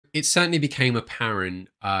it certainly became apparent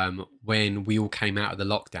when we all came out of the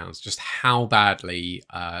lockdowns just how badly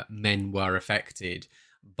men were affected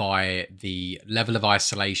by the level of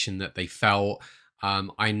isolation that they felt.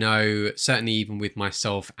 I know certainly even with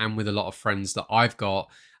myself and with a lot of friends that I've got,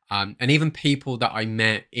 and even people that I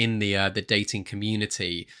met in the dating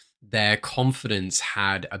community, their confidence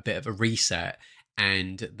had a bit of a reset,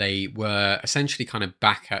 and they were essentially kind of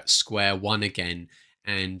back at square one again.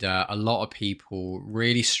 And a lot of people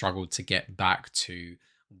really struggled to get back to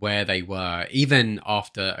where they were, even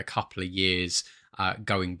after a couple of years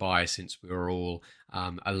going by since we were all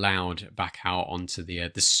allowed back out onto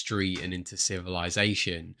the street and into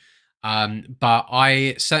civilization. But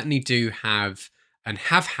I certainly do have and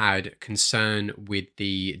have had concern with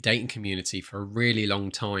the dating community for a really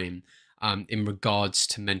long time in regards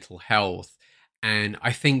to mental health. And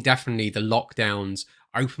I think definitely the lockdowns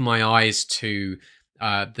opened my eyes to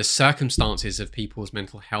the circumstances of people's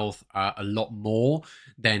mental health a lot more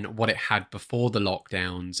than what it had before the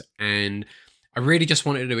lockdowns. And I really just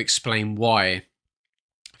wanted to explain why.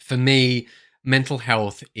 For me, mental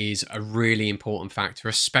health is a really important factor,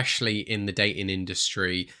 especially in the dating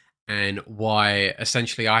industry, and why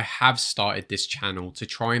essentially I have started this channel to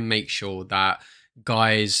try and make sure that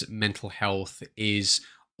guys' mental health is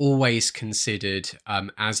always considered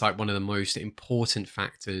as like one of the most important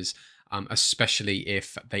factors, especially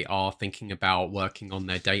if they are thinking about working on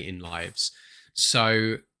their dating lives.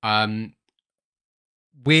 So,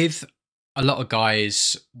 with a lot of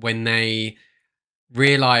guys, when they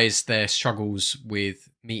realize their struggles with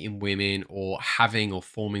meeting women or having or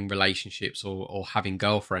forming relationships or having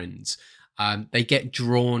girlfriends, they get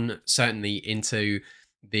drawn certainly into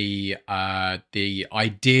the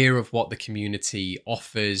idea of what the community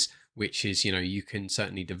offers, which is, you know, you can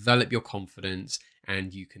certainly develop your confidence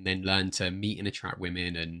and you can then learn to meet and attract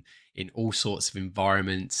women and in all sorts of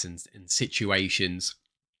environments and situations,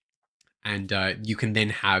 and you can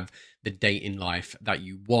then have the dating life that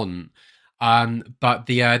you want. But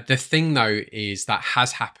the thing though is that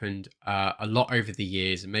has happened a lot over the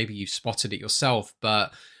years, and maybe you've spotted it yourself.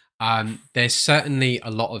 But there's certainly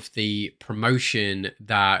a lot of the promotion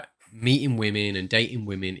that meeting women and dating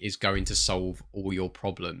women is going to solve all your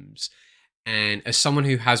problems. And as someone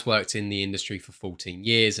who has worked in the industry for 14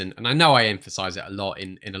 years, and I know I emphasize it a lot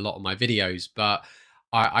in a lot of my videos, but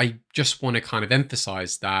I just want to kind of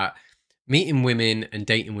emphasize that meeting women and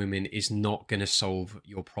dating women is not going to solve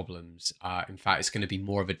your problems. In fact, it's going to be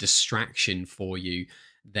more of a distraction for you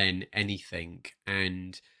than anything.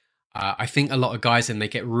 And I think a lot of guys, and they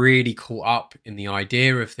get really caught up in the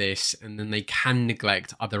idea of this, and then they can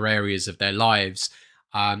neglect other areas of their lives.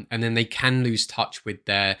 And then they can lose touch with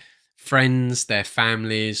their friends, their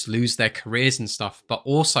families, lose their careers and stuff, but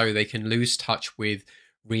also they can lose touch with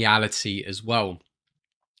reality as well.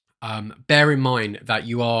 Bear in mind that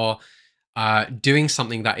you are doing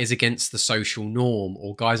something that is against the social norm,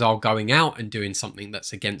 or guys are going out and doing something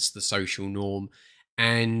that's against the social norm.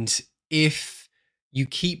 And if you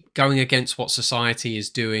keep going against what society is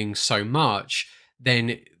doing so much,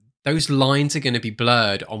 then those lines are going to be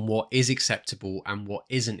blurred on what is acceptable and what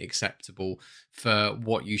isn't acceptable for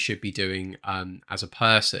what you should be doing as a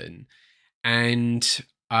person. And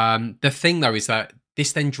the thing though is that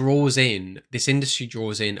this industry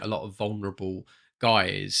draws in a lot of vulnerable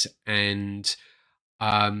guys. And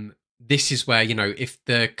this is where, you know, if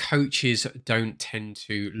the coaches don't tend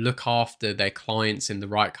to look after their clients in the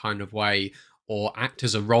right kind of way or act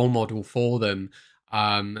as a role model for them,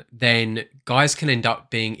 then guys can end up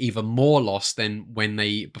being even more lost than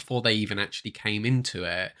before they even actually came into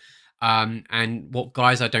it. And what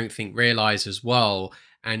guys I don't think realize as well,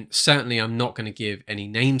 and certainly I'm not going to give any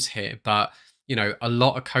names here, but you know, a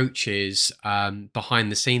lot of coaches behind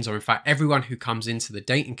the scenes, or in fact, everyone who comes into the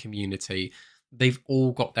dating community, they've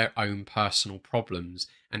all got their own personal problems,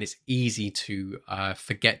 and it's easy to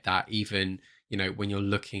forget that, even, you know, when you're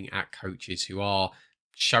looking at coaches who are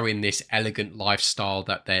showing this elegant lifestyle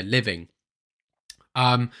that they're living.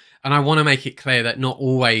 And I want to make it clear that not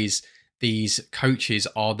always these coaches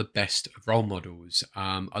are the best role models.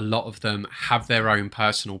 A lot of them have their own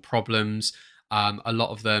personal problems. A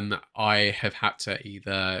lot of them I have had to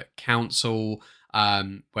either counsel,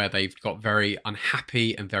 where they've got very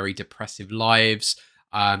unhappy and very depressive lives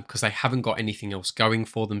because they haven't got anything else going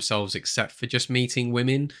for themselves except for just meeting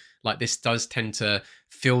women. Like, this does tend to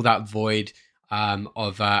fill that void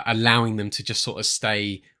of allowing them to just sort of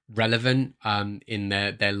stay relevant in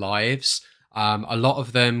their lives. A lot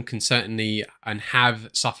of them can certainly and have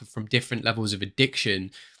suffered from different levels of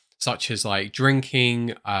addiction, such as like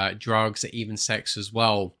drinking, drugs, even sex as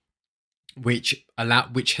well. which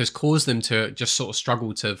has caused them to just sort of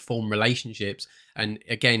struggle to form relationships and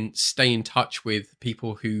again stay in touch with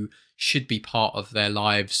people who should be part of their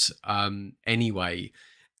lives anyway.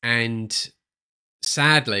 And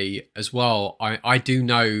sadly as well, I do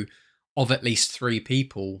know of at least three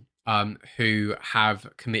people who have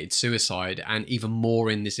committed suicide, and even more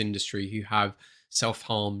in this industry who have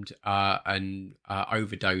self-harmed and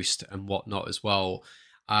overdosed and whatnot as well.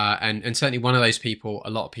 And certainly one of those people, a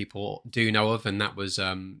lot of people do know of, and that was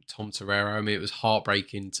Tom Torero. I mean, it was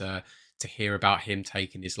heartbreaking to hear about him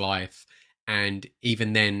taking his life. And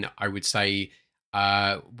even then, I would say,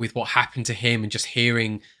 with what happened to him and just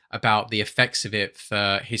hearing about the effects of it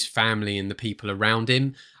for his family and the people around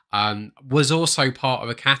him, was also part of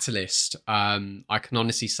a catalyst, I can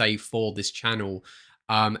honestly say, for this channel.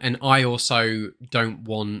 And I also don't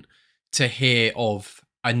want to hear of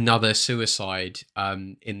another suicide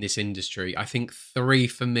in this industry. I think three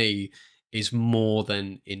for me is more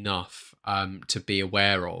than enough to be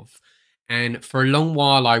aware of. And for a long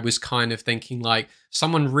while, I was kind of thinking like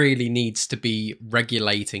someone really needs to be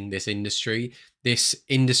regulating this industry. This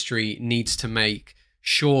industry needs to make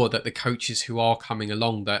sure that the coaches who are coming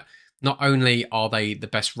along, that not only are they the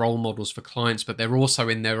best role models for clients, but they're also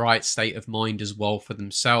in their right state of mind as well for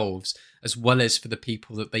themselves, as well as for the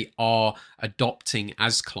people that they are adopting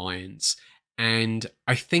as clients. And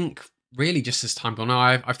I think really just as time gone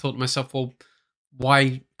on, I've thought to myself, well,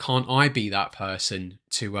 why can't I be that person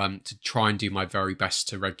to try and do my very best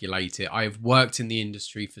to regulate it? I have worked in the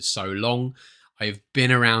industry for so long. I've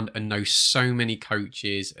been around and know so many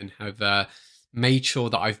coaches and have made sure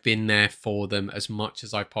that I've been there for them as much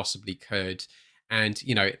as I possibly could. And,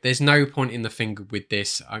 you know, there's no point in the finger with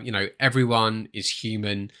this. You know, everyone is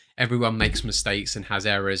human. Everyone makes mistakes and has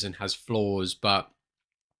errors and has flaws. But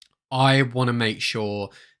I want to make sure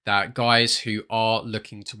that guys who are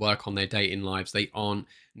looking to work on their dating lives, they aren't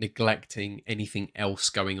neglecting anything else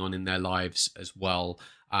going on in their lives as well.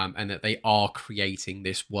 And that they are creating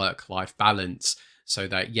this work-life balance so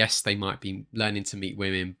that, yes, they might be learning to meet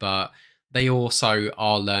women, but they also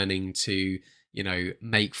are learning to, you know,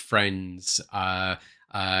 make friends,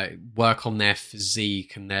 work on their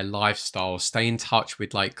physique and their lifestyle, stay in touch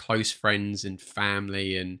with like close friends and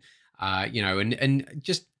family, and you know, and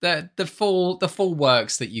just the full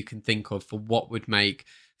works that you can think of for what would make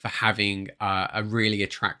for having a really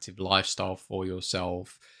attractive lifestyle for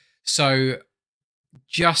yourself. So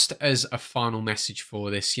just as a final message for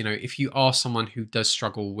this, you know, if you are someone who does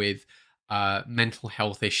struggle with mental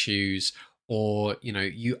health issues, or, you know,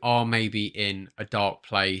 you are maybe in a dark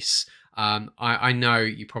place, I know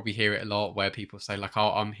you probably hear it a lot where people say like,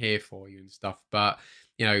 oh, I'm here for you and stuff. But,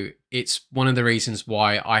 you know, it's one of the reasons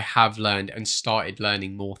why I have learned and started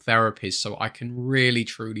learning more therapies, so I can really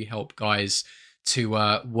truly help guys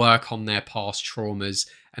to work on their past traumas,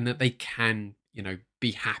 and that they can, you know,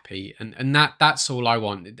 be happy. And that's all I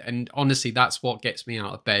want. And honestly, that's what gets me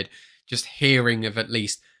out of bed, just hearing of at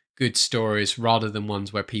least good stories rather than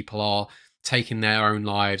ones where people are taking their own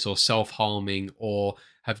lives or self-harming or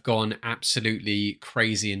have gone absolutely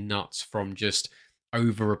crazy and nuts from just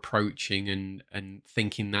over approaching and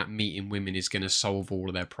thinking that meeting women is going to solve all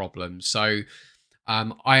of their problems. So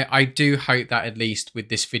I do hope that at least with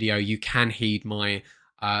this video you can heed my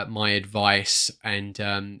advice, and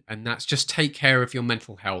that's just take care of your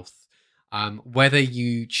mental health. Whether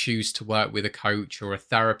you choose to work with a coach or a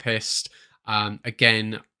therapist,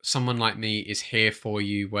 again, someone like me is here for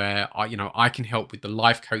you, where I can help with the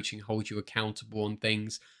life coaching, hold you accountable on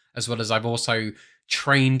things, as well as I've also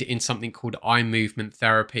trained in something called eye movement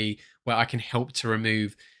therapy, where I can help to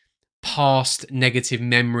remove past negative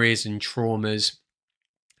memories and traumas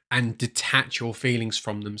and detach your feelings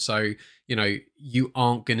from them, so you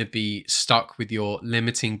aren't going to be stuck with your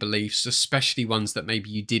limiting beliefs, especially ones that maybe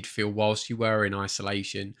you did feel whilst you were in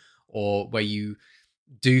isolation, or where you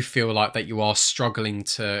do feel like that you are struggling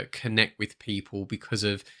to connect with people because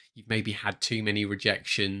of you've maybe had too many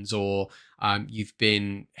rejections, or you've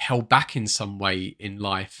been held back in some way in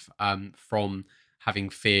life from having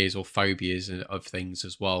fears or phobias of things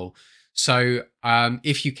as well. So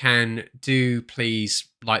if you can, do please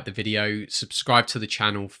like the video, subscribe to the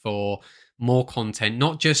channel for more content,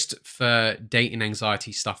 not just for dating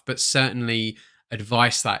anxiety stuff, but certainly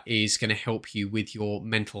advice that is going to help you with your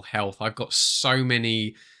mental health. I've got so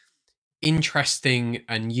many interesting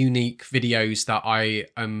and unique videos that I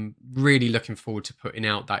am really looking forward to putting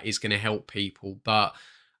out that is going to help people. But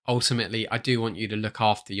ultimately, I do want you to look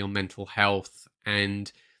after your mental health,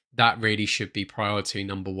 and that really should be priority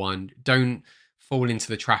number one. Don't fall into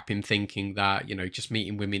the trap in thinking that, just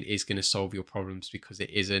meeting women is going to solve your problems, because it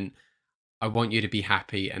isn't. I want you to be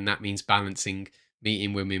happy, and that means balancing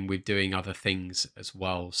meeting women with doing other things as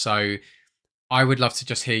well. So I would love to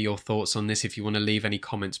just hear your thoughts on this. If you want to leave any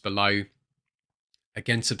comments below,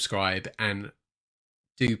 again, subscribe, and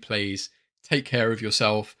do please take care of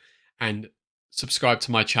yourself and subscribe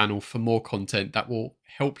to my channel for more content that will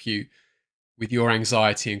help you with your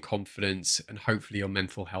anxiety and confidence, and hopefully your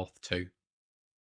mental health too.